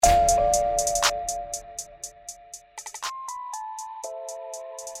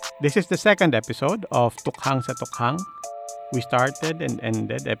This is the second episode of Tukhang sa Tukhang. We started and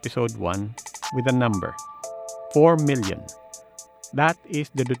ended episode 1 with a number, 4 million. That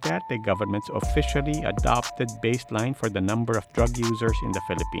is the Duterte government's officially adopted baseline for the number of drug users in the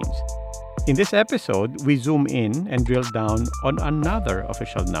Philippines. In this episode, we zoom in and drill down on another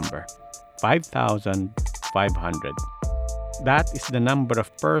official number, 5,500. That is the number of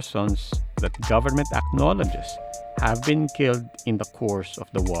persons that government acknowledges have been killed in the course of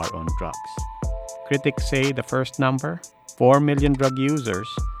the war on drugs. Critics say the first number, 4 million drug users,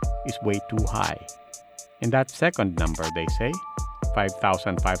 is way too high. And that second number, they say,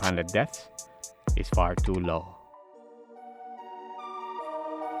 5,500 deaths, is far too low.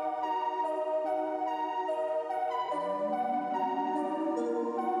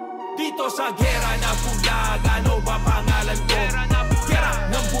 Dito sa gera ng bulag, ano ba pangalan ko? Gera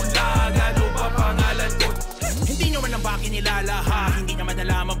ng bulag, ano ba pangalan ko? Hindi nyo man lang ba kinilalaha, hindi naman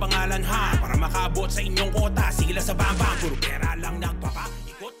alam ang pangalan ha. Para makabot sa inyong kota, sige lang sa bambang, puro gera lang nagpapa.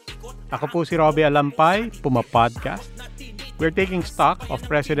 Ako po si Robbie Alampay, Puma Podcast. We're taking stock of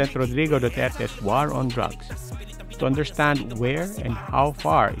President Rodrigo Duterte's war on drugs to understand where and how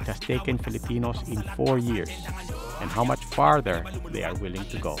far it has taken Filipinos in 4 years and how much farther they are willing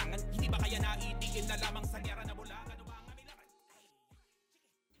to go.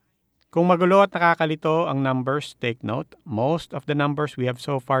 Kung magulo at nakakalito ang numbers, take note, most of the numbers we have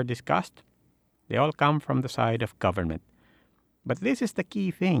so far discussed, they all come from the side of government. But this is the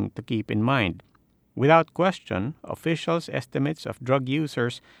key thing to keep in mind. Without question, officials' estimates of drug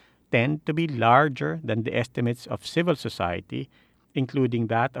users tend to be larger than the estimates of civil society,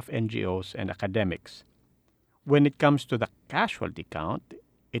 including that of NGOs and academics. When it comes to the casualty count,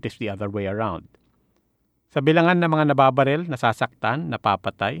 it is the other way around. Sa bilangan ng mga nababaril, nasasaktan,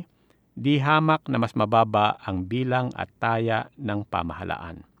 napapatay, di hamak na mas mababa ang bilang at taya ng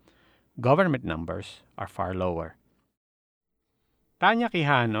pamahalaan. Government numbers are far lower. Tanya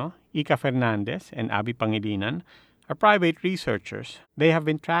Quijano, Ika Fernandez, and Abby Pangilinan are private researchers. They have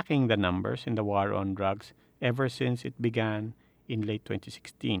been tracking the numbers in the war on drugs ever since it began in late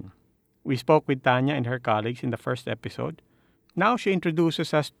 2016. We spoke with Tanya and her colleagues in the first episode. Now she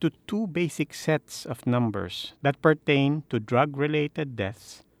introduces us to two basic sets of numbers that pertain to drug-related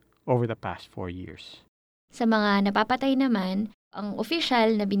deaths over the past 4 years. Sa mga napapatay naman, ang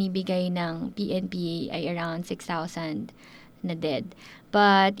official na binibigay ng PNP ay around 6,000 na dead.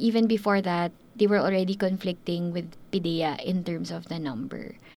 But even before that, they were already conflicting with PDEA in terms of the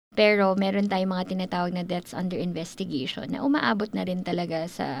number. Pero meron tayong mga tinatawag na deaths under investigation na umaabot na rin talaga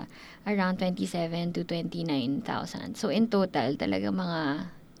sa around 27 to 29,000. So in total, talaga mga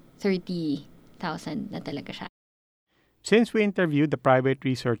 30,000 na talaga siya. Since we interviewed the private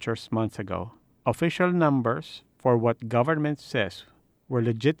researchers months ago, official numbers for what government says were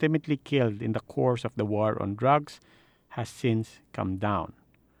legitimately killed in the course of the war on drugs has since come down.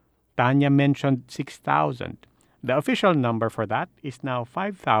 Tanya mentioned 6,000. The official number for that is now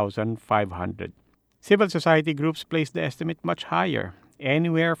 5,500. Civil society groups place the estimate much higher,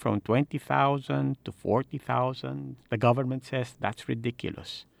 anywhere from 20,000 to 40,000. The government says that's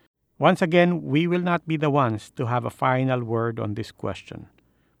ridiculous. Once again, we will not be the ones to have a final word on this question.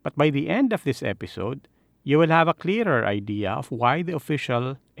 But by the end of this episode, you will have a clearer idea of why the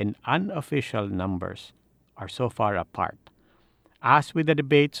official and unofficial numbers are so far apart. As with the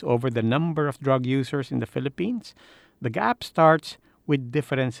debates over the number of drug users in the Philippines, the gap starts with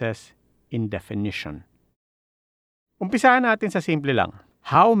differences in definition. Umpisahan natin sa simple lang.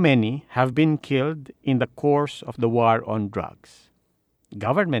 How many have been killed in the course of the war on drugs?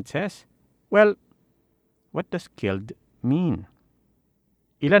 Government says, well, what does killed mean?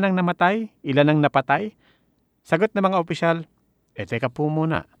 Ilan ang namatay? Ilan ang napatay? Sagot ng mga opisyal, teka po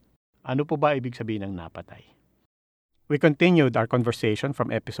muna. Ano po ba ibig sabihin ng napatay? We continued our conversation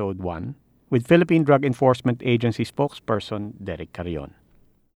from episode 1 with Philippine Drug Enforcement Agency spokesperson Derek Carrion.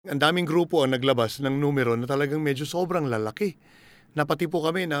 Ang daming grupo ang naglabas ng numero na talagang medyo sobrang lalaki. Napati po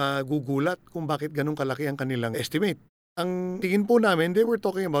kami na gugulat kung bakit ganun kalaki ang kanilang estimate. Ang tingin po namin, they were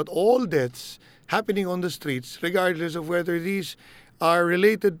talking about all deaths happening on the streets regardless of whether these are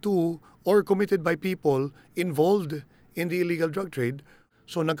related to or committed by people involved in the illegal drug trade.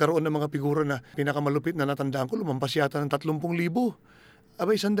 So nagkaroon ng mga figura na pinakamalupit na natandaan ko, lumampas yata ng 30,000.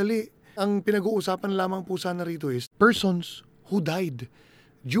 Abay, sandali. Ang pinag-uusapan lamang po sana rito is persons who died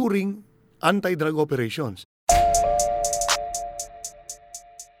during anti-drug operations.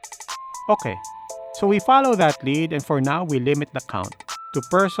 Okay, so we follow that lead and for now we limit the count to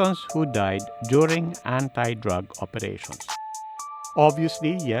persons who died during anti-drug operations.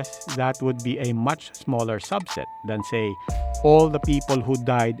 Obviously, yes, that would be a much smaller subset than, say, all the people who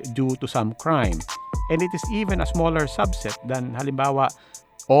died due to some crime. And it is even a smaller subset than halimbawa,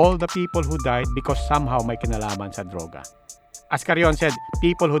 all the people who died because somehow may kinalaman sa droga. As Carion said,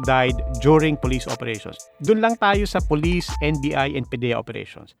 people who died during police operations. Dun lang tayo sa police, NBI, and PDEA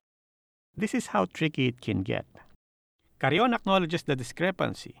operations. This is how tricky it can get. Carion acknowledges the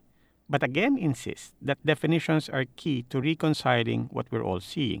discrepancy, but again insists that definitions are key to reconciling what we're all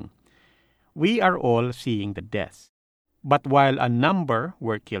seeing. We are all seeing the deaths. But while a number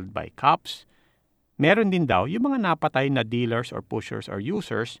were killed by cops, meron din daw yung mga napatay na dealers or pushers or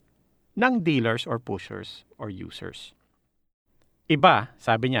users ng dealers or pushers or users. Iba,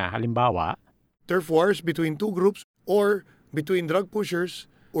 sabi niya, halimbawa, turf wars between two groups or between drug pushers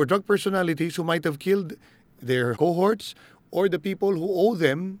or drug personalities who might have killed their cohorts or the people who owe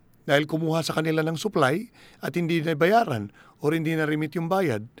them dahil kumuha sa kanila ng supply at hindi na bayaran or hindi na remit yung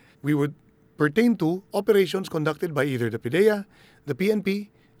bayad. We would pertain to operations conducted by either the PDEA, the PNP,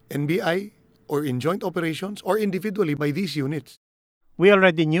 NBI, or in joint operations or individually by these units. We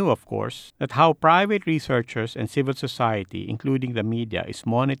already knew, of course, that how private researchers and civil society, including the media, is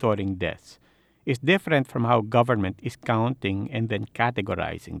monitoring deaths is different from how government is counting and then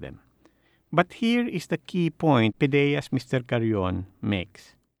categorizing them. But here is the key point PDEA's Mr. Carion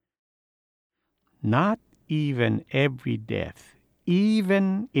makes. Not even every death,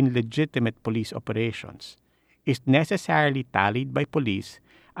 even in legitimate police operations, is necessarily tallied by police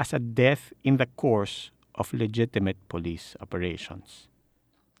as a death in the course of legitimate police operations.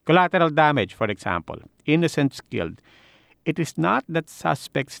 Collateral damage, for example, innocents killed. It is not that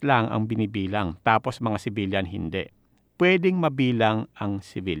suspects lang ang binibilang tapos mga civilian hindi. Pwedeng mabilang ang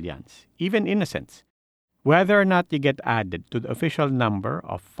civilians, even innocents. Whether or not you get added to the official number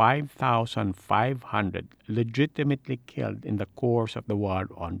of 5,500 legitimately killed in the course of the war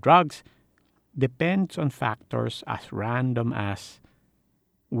on drugs depends on factors as random as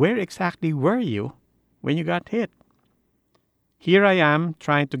where exactly were you when you got hit? Here I am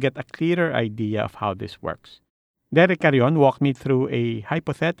trying to get a clearer idea of how this works. Derek Carion walked me through a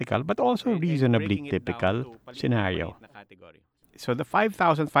hypothetical but also reasonably typical scenario. So the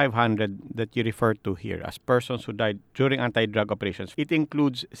 5,500 that you refer to here as persons who died during anti-drug operations, it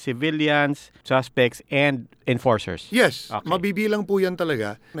includes civilians, suspects, and enforcers. Yes, Okay. mabibilang po yan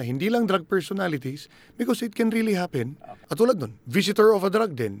talaga na hindi lang drug personalities because it can really happen. At tulad nun, visitor of a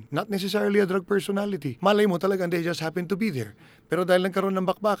drug den, not necessarily a drug personality. Malay mo talaga they just happen to be there. Pero dahil nagkaroon ng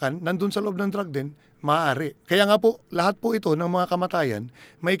bakbakan, nandun sa loob ng drug den, maaari. Kaya nga po, lahat po ito ng mga kamatayan,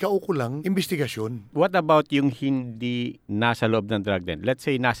 may kaukulang investigasyon. What about yung hindi nasa loob ng drug den? Let's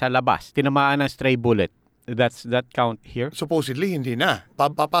say nasa labas, tinamaan ng stray bullet. Does that count here? Supposedly, hindi na.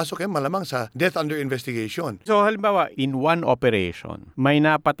 Papasok yan malamang sa death under investigation. So halimbawa, in one operation, may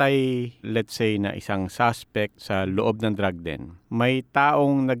napatay, let's say, na isang suspect sa loob ng drug den. May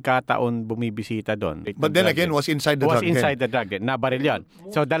taong nagkataon bumibisita doon. But then again, was inside the drug den. the drug den. Nabaril yan.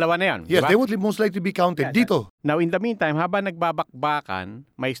 So dalawa na yan. Yes, diba? they would most likely be counted dito. Now, in the meantime, habang nagbabakbakan,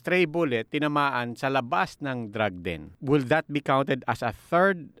 may stray bullet tinamaan sa labas ng drug den. Will that be counted as a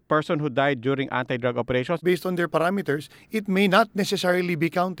third person who died during anti-drug operations? Based on their parameters, it may not necessarily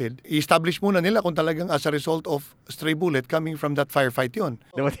be counted. I-establish muna nila kung talagang as a result of stray bullet coming from that firefight yun.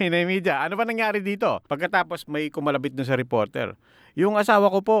 Dumating na yung media. Ano ba nangyari dito? Pagkatapos may kumalabit dun sa reporter. Yung asawa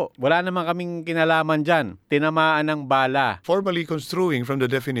ko po, wala naman kaming kinalaman dyan. Tinamaan ng bala. Formally construing from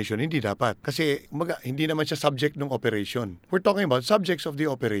the definition, hindi dapat. Kasi hindi naman siya subject ng operation. We're talking about subjects of the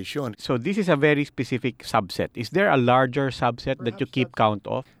operation. So this is a very specific subset. Is there a larger subset that you keep count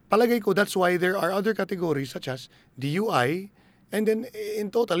of? Palagay ko, that's why there are other categories such as DUI and then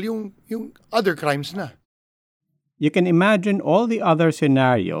in total, yung other crimes na. You can imagine all the other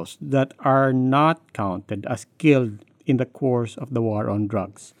scenarios that are not counted as killed in the course of the war on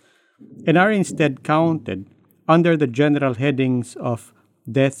drugs and are instead counted under the general headings of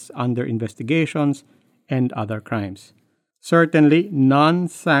deaths under investigations and other crimes. Certainly,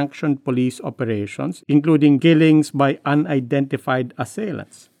 non-sanctioned police operations, including killings by unidentified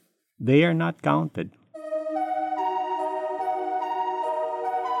assailants, they are not counted.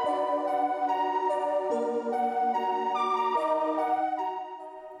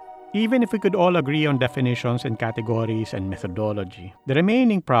 Even if we could all agree on definitions and categories and methodology, the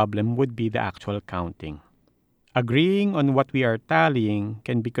remaining problem would be the actual counting. Agreeing on what we are tallying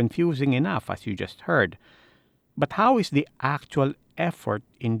can be confusing enough, as you just heard. But how is the actual effort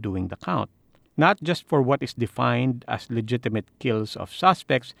in doing the count? Not just for what is defined as legitimate kills of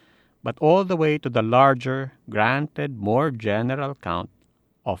suspects, but all the way to the larger, granted, more general count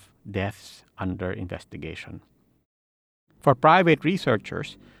of deaths under investigation. For private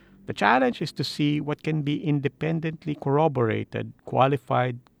researchers, The challenge is to see what can be independently corroborated,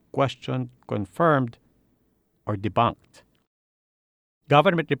 qualified, questioned, confirmed, or debunked.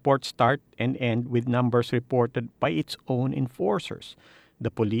 Government reports start and end with numbers reported by its own enforcers,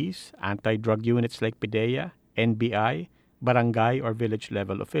 the police, anti-drug units like PIDEA, NBI, barangay or village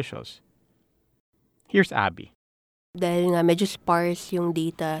level officials. Here's Abby. Dahil nga medyo sparse yung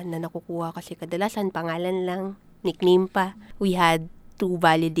data na nakukuha kasi kadalasan pangalan lang, nickname pa. We had to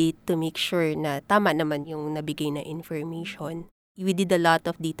validate to make sure na tama naman yung nabigay na information. We did a lot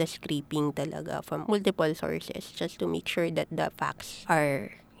of data scraping talaga from multiple sources just to make sure that the facts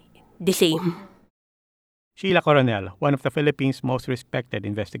are the same. Sheila Coronel, one of the Philippines' most respected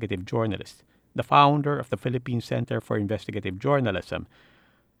investigative journalists, the founder of the Philippine Center for Investigative Journalism,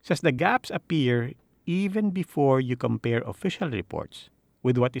 says the gaps appear even before you compare official reports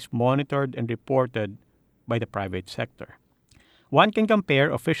with what is monitored and reported by the private sector. One can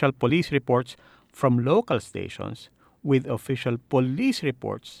compare official police reports from local stations with official police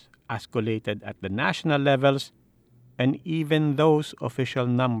reports as collated at the national levels, and even those official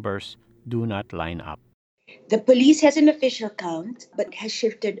numbers do not line up. The police has an official count, but has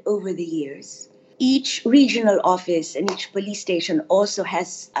shifted over the years. Each regional office and each police station also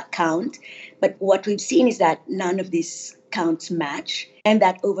has a count, but what we've seen is that none of these counts match, and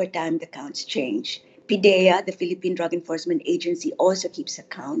that over time the counts change. PIDEA, the Philippine Drug Enforcement Agency, also keeps a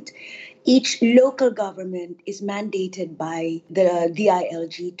count. Each local government is mandated by the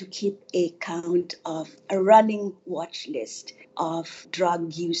DILG to keep a count of a running watch list of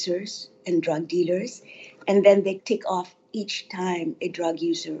drug users and drug dealers, and then they tick off each time a drug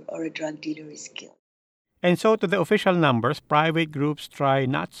user or a drug dealer is killed. And so to the official numbers, private groups try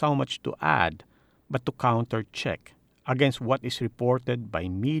not so much to add, but to counter-check against what is reported by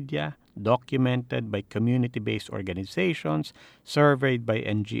media, documented by community-based organizations, surveyed by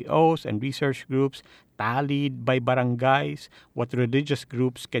NGOs and research groups, tallied by barangays, what religious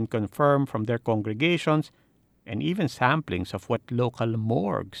groups can confirm from their congregations, and even samplings of what local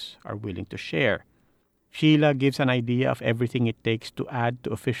morgues are willing to share. Sheila gives an idea of everything it takes to add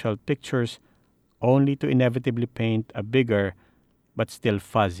to official pictures, only to inevitably paint a bigger but still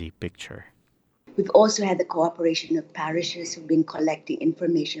fuzzy picture. We've also had the cooperation of parishes who've been collecting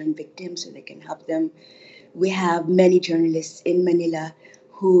information on victims so they can help them. We have many journalists in Manila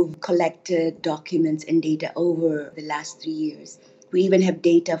who've collected documents and data over the last 3 years. We even have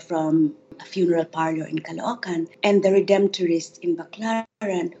data from a funeral parlor in Caloocan and the Redemptorists in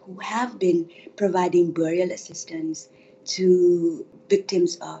Baclaran who have been providing burial assistance to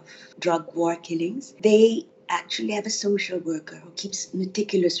victims of drug war killings. They actually have a social worker who keeps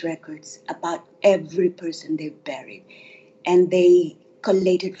meticulous records about every person they've buried. And they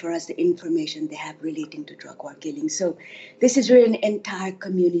collated for us the information they have relating to drug war killings. So this is really an entire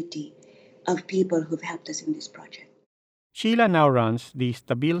community of people who've helped us in this project. Sheila now runs the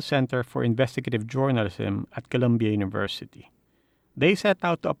Stabile Center for Investigative Journalism at Columbia University. They set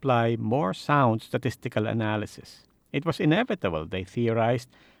out to apply more sound statistical analysis. It was inevitable, they theorized,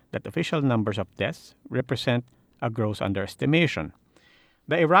 that official numbers of deaths represent a gross underestimation.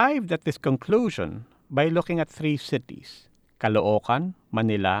 They arrived at this conclusion by looking at 3 cities, Caloocan,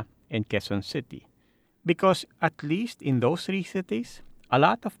 Manila, and Quezon City, because at least in those 3 cities, a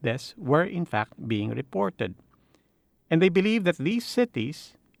lot of deaths were in fact being reported. And they believe that these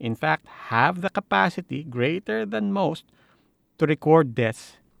cities, in fact, have the capacity greater than most to record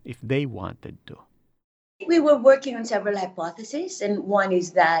deaths if they wanted to. We were working on several hypotheses, and one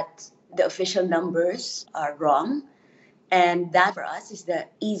is that the official numbers are wrong. And that for us is the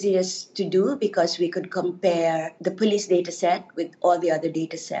easiest to do because we could compare the police data set with all the other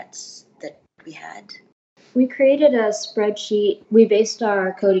data sets that we had. We created a spreadsheet. We based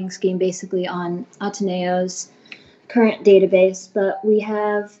our coding scheme basically on Ateneo's current database, but we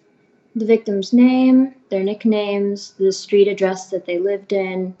have the victim's name, their nicknames, the street address that they lived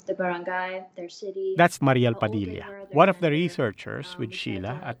in, the barangay, their city. That's Mariel Padilla, one of the researchers with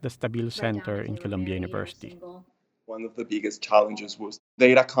Sheila at the Stabile Center in Columbia University. One of the biggest challenges was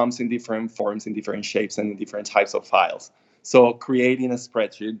data comes in different forms, in different shapes, and in different types of files. So creating a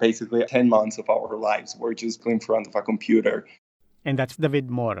spreadsheet, basically 10 months of our lives were just in front of a computer. And that's David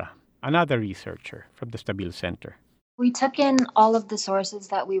Mora, another researcher from the Stabile Center. We took in all of the sources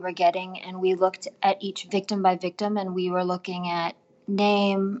that we were getting and we looked at each victim by victim, and we were looking at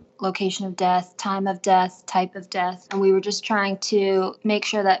name, location of death, time of death, type of death, and we were just trying to make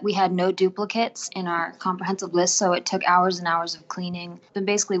sure that we had no duplicates in our comprehensive list, so it took hours and hours of cleaning. And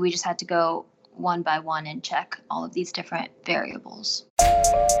basically we just had to go one by one and check all of these different variables.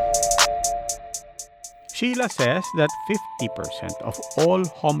 Sheila says that 50% of all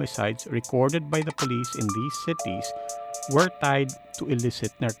homicides recorded by the police in these cities were tied to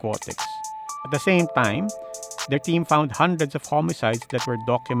illicit narcotics. At the same time, their team found hundreds of homicides that were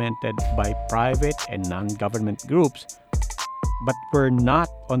documented by private and non-government groups but were not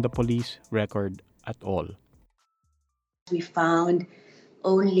on the police record at all. We found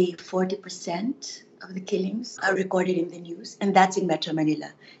only 40% of the killings are recorded in the news, and that's in Metro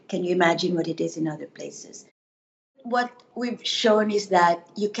Manila. Can you imagine what it is in other places? What we've shown is that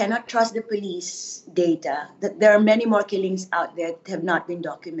you cannot trust the police data, that there are many more killings out there that have not been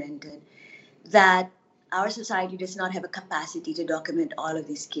documented, that our society does not have a capacity to document all of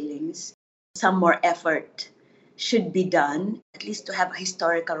these killings. Some more effort should be done, at least to have a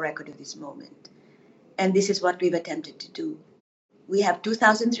historical record of this moment. And this is what we've attempted to do. We have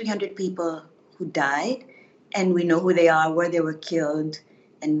 2,300 people who died, and we know who they are, where they were killed,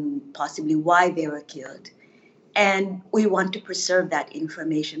 and possibly why they were killed. And we want to preserve that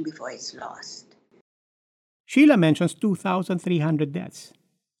information before it's lost. Sheila mentions 2,300 deaths.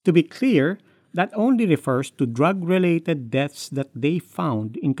 To be clear, that only refers to drug-related deaths that they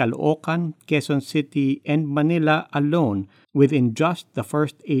found in Caloocan, Quezon City, and Manila alone within just the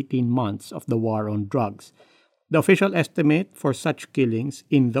first 18 months of the war on drugs. The official estimate for such killings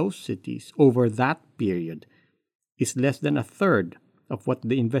in those cities over that period is less than a third of what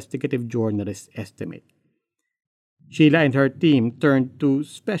the investigative journalists estimate. Sheila and her team turned to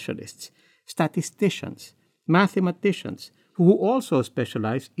specialists, statisticians, mathematicians, who also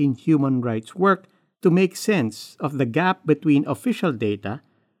specialize in human rights work to make sense of the gap between official data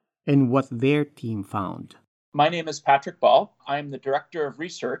and what their team found. My name is Patrick Ball. I am the Director of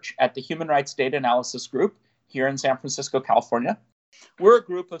Research at the Human Rights Data Analysis Group here in San Francisco, California. We're a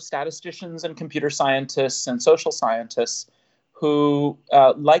group of statisticians and computer scientists and social scientists who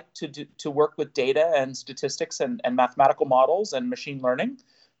like to work with data and statistics and mathematical models and machine learning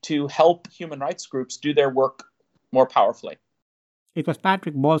to help human rights groups do their work more powerfully. It was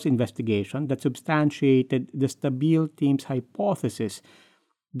Patrick Ball's investigation that substantiated the Stabile team's hypothesis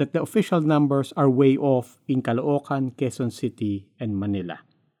that the official numbers are way off in Caloocan, Quezon City, and Manila.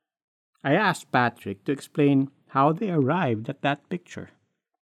 I asked Patrick to explain how they arrived at that picture.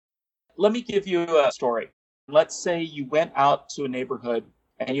 Let me give you a story. Let's say you went out to a neighborhood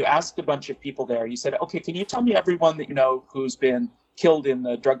and you asked a bunch of people there. You said, okay, can you tell me everyone that you know who's been killed in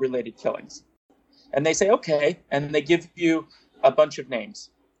the drug-related killings? And they say, okay, and they give you a bunch of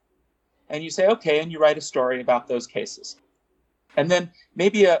names. And you say, okay, and you write a story about those cases. And then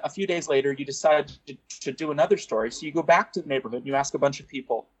maybe a few days later, you decide to do another story. So you go back to the neighborhood and you ask a bunch of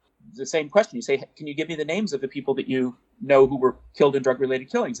people the same question. You say, can you give me the names of the people that you know who were killed in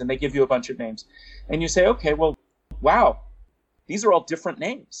drug-related killings? And they give you a bunch of names. And you say, okay, well, wow, these are all different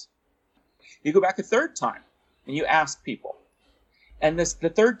names. You go back a third time and you ask people. And the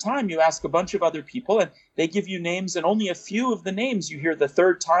third time you ask a bunch of other people and they give you names, and only a few of the names you hear the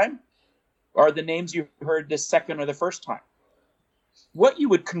third time are the names you heard the second or the first time. What you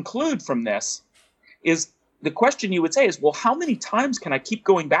would conclude from this is the question you would say is, well, how many times can I keep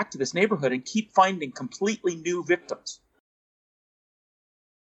going back to this neighborhood and keep finding completely new victims?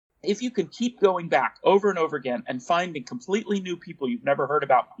 If you can keep going back over and over again and finding completely new people you've never heard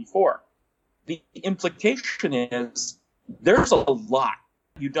about before, the implication is there's a lot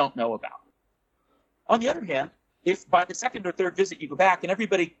you don't know about. On the other hand, if by the second or third visit you go back and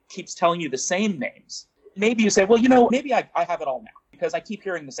everybody keeps telling you the same names, maybe you say, well, maybe I have it all now because I keep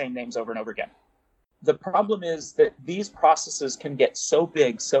hearing the same names over and over again. The problem is that these processes can get so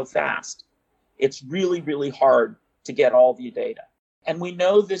big so fast. It's really, really hard to get all the data. And we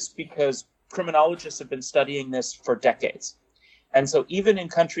know this because criminologists have been studying this for decades. And so even in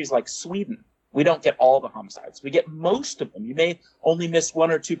countries like Sweden, we don't get all the homicides. We get most of them. You may only miss 1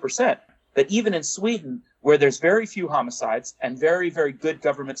 or 2%. But even in Sweden, where there's very few homicides and very, very good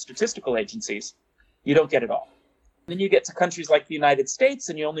government statistical agencies, you don't get it all. Then you get to countries like the United States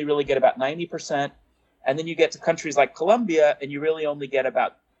and you only really get about 90%. And then you get to countries like Colombia and you really only get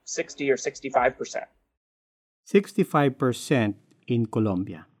about 60 or 65%. 65% in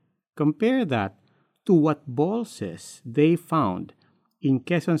Colombia. Compare that to what Ball says they found in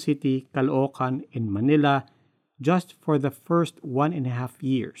Quezon City, Caloocan, and Manila just for the first 1.5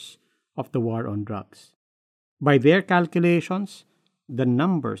 years of the war on drugs. By their calculations, the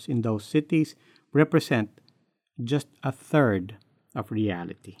numbers in those cities represent just a third of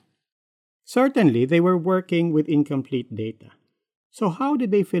reality. Certainly, they were working with incomplete data. So how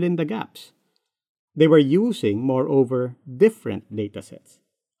did they fill in the gaps? They were using, moreover, different datasets.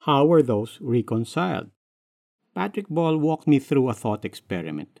 How were those reconciled? Patrick Ball walked me through a thought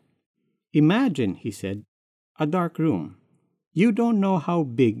experiment. Imagine, he said, a dark room. You don't know how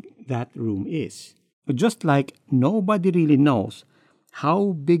big that room is. Just like nobody really knows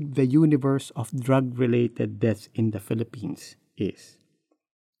how big the universe of drug-related deaths in the Philippines is.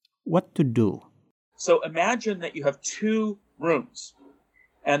 What to do? So imagine that you have two rooms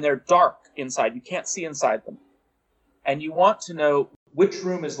and they're dark inside. You can't see inside them. And you want to know which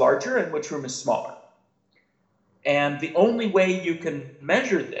room is larger and which room is smaller. And the only way you can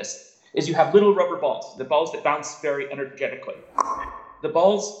measure this is you have little rubber balls, the balls that bounce very energetically. The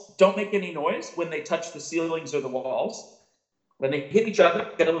balls don't make any noise when they touch the ceilings or the walls. When they hit each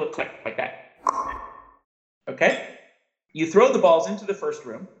other, get a little click like that. Okay? You throw the balls into the first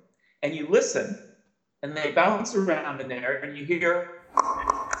room and you listen, and they bounce around in there, and you hear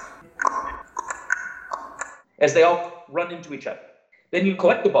as they all run into each other. Then you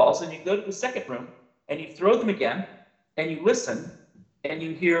collect the balls and you go to the second room and you throw them again and you listen and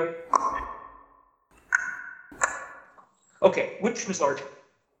you hear. Okay, which was larger?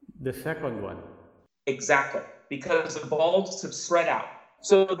 The second one. Exactly, because the balls have spread out.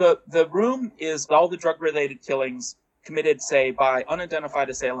 So the room is all the drug-related killings committed, say, by unidentified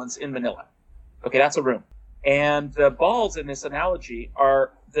assailants in Manila. Okay, that's a room. And the balls in this analogy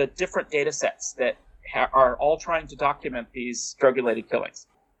are the different data sets that are all trying to document these drug-related killings.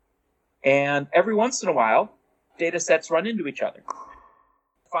 And every once in a while, data sets run into each other,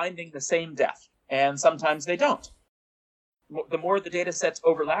 finding the same death. And sometimes they don't. The more the data sets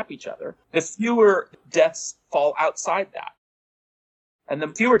overlap each other, the fewer deaths fall outside that. And the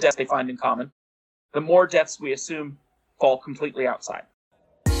fewer deaths they find in common, the more deaths we assume fall completely outside.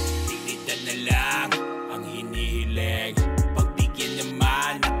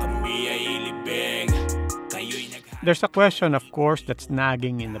 There's a question, of course, that's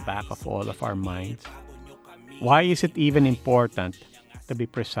nagging in the back of all of our minds. Why is it even important to be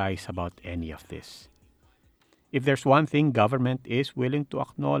precise about any of this? If there's one thing government is willing to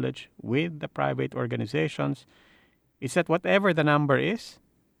acknowledge with the private organizations, it's that whatever the number is,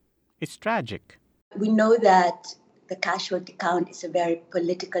 it's tragic. We know that the casualty count is a very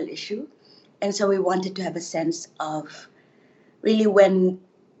political issue, and so we wanted to have a sense of really when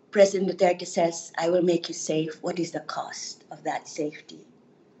President Duterte says, "I will make you safe," what is the cost of that safety?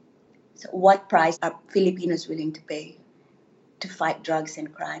 So what price are Filipinos willing to pay to fight drugs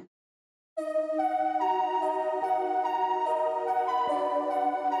and crime?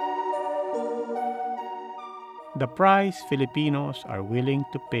 The price Filipinos are willing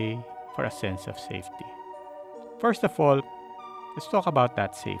to pay for a sense of safety. First of all, let's talk about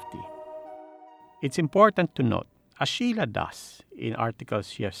that safety. It's important to note, as Sheila does in articles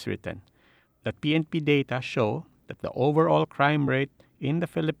she has written, that PNP data show that the overall crime rate in the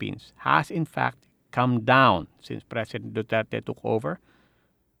Philippines has in fact come down since President Duterte took over,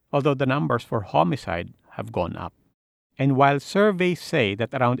 although the numbers for homicide have gone up. And while surveys say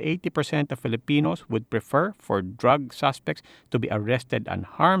that around 80% of Filipinos would prefer for drug suspects to be arrested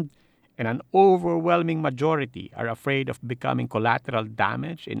unharmed, and an overwhelming majority are afraid of becoming collateral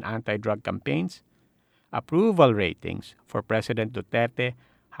damage in anti-drug campaigns, approval ratings for President Duterte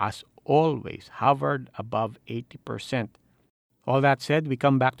has always hovered above 80%. All that said, we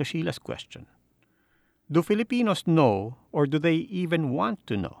come back to Sheila's question. Do Filipinos know, or do they even want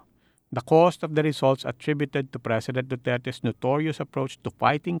to know, the cost of the results attributed to President Duterte's notorious approach to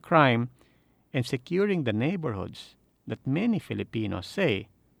fighting crime and securing the neighborhoods that many Filipinos say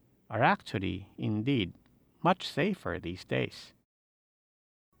are actually, indeed, much safer these days?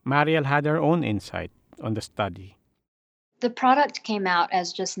 Mariel had her own insight on the study. The product came out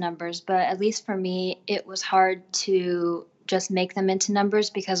as just numbers, but at least for me, it was hard to just make them into numbers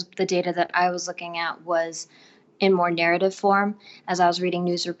because the data that I was looking at was in more narrative form. As I was reading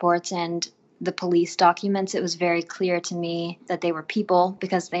news reports and the police documents, it was very clear to me that they were people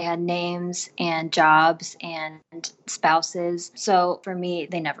because they had names and jobs and spouses. So for me,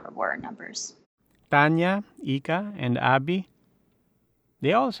 they never were numbers. Tanya, Ika, and Abby,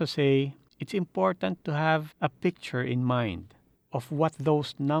 they also say it's important to have a picture in mind of what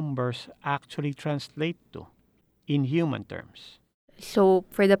those numbers actually translate to in human terms. So,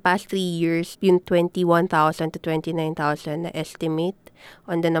 for the past 3 years, yung 21,000 to 29,000 na estimate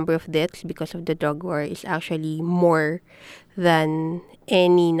on the number of deaths because of the drug war is actually more than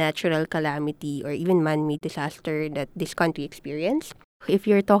any natural calamity or even man-made disaster that this country experienced. If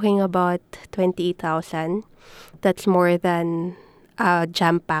you're talking about 28,000, that's more than a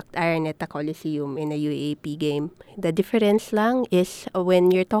jam-packed Araneta Coliseum in a UAAP game. The difference lang is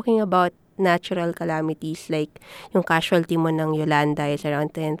when you're talking about natural calamities like yung casualty mo ng Yolanda is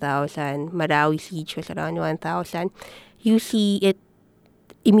around 10,000, Marawi siege was around 1,000, you see it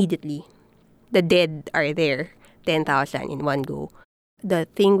immediately. the dead are there, 10,000 in one go. The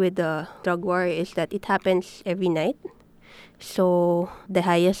thing with the drug war is that it happens every night. So the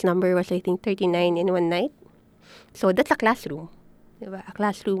highest number was, I think, 39 in one night. So that's a classroom. Diba? A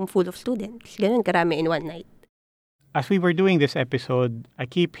classroom full of students. Ganun karami in one night. As we were doing this episode, I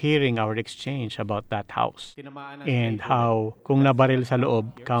keep hearing our exchange about that house and how kung nabaril sa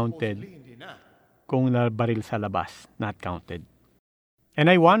loob, counted. Kung nabaril sa labas, not counted. And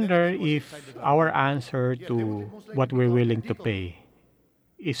I wonder if our answer to what we're willing to pay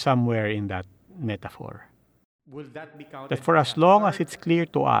is somewhere in that metaphor. That for as long as it's clear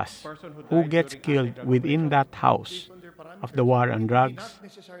to us who gets killed within that house of the war on drugs,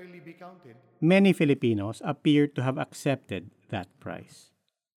 many Filipinos appear to have accepted that price.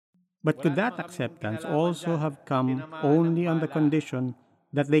 But could that acceptance also have come only on the condition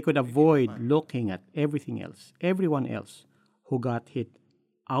that they could avoid looking at everything else, everyone else who got hit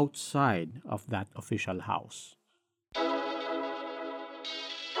outside of that official house?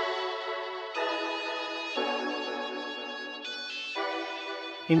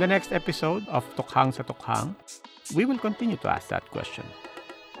 In the next episode of Tukhang sa Tukhang, we will continue to ask that question.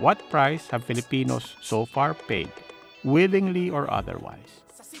 What price have Filipinos so far paid, willingly or otherwise?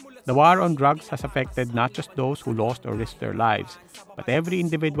 The war on drugs has affected not just those who lost or risked their lives, but every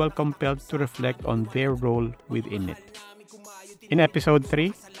individual compelled to reflect on their role within it. In episode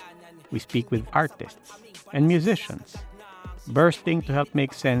 3, we speak with artists and musicians, bursting to help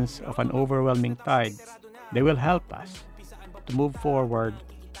make sense of an overwhelming tide. They will help us to move forward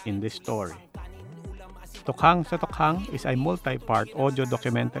in this story. Tukhang sa Tukhang is a multi-part audio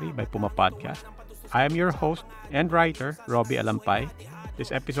documentary by Puma Podcast. I am your host and writer, Robbie Alampay.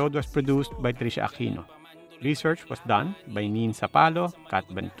 This episode was produced by Tricia Aquino. Research was done by Nin Sapalo, Kat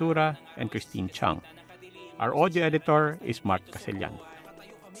Ventura, and Christine Chung. Our audio editor is Mark Casillan.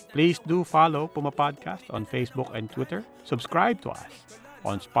 Please do follow Puma Podcast on Facebook and Twitter. Subscribe to us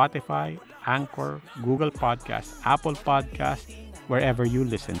on Spotify, Anchor, Google Podcasts, Apple Podcasts, wherever you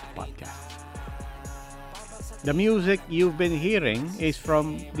listen to podcasts. The music you've been hearing is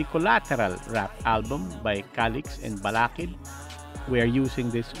from the Collateral rap album by Calix and Balakid. We are using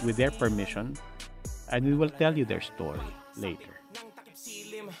this with their permission, and we will tell you their story later.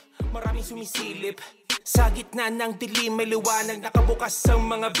 Maraming sumisilip sa gitna ng dilim, may liwanag nakabukas sa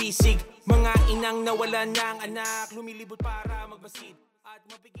mga bisig. Mga inang nawalan ng anak, lumilibot para magbasid at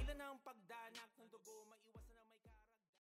mapigilan ng pagdanak.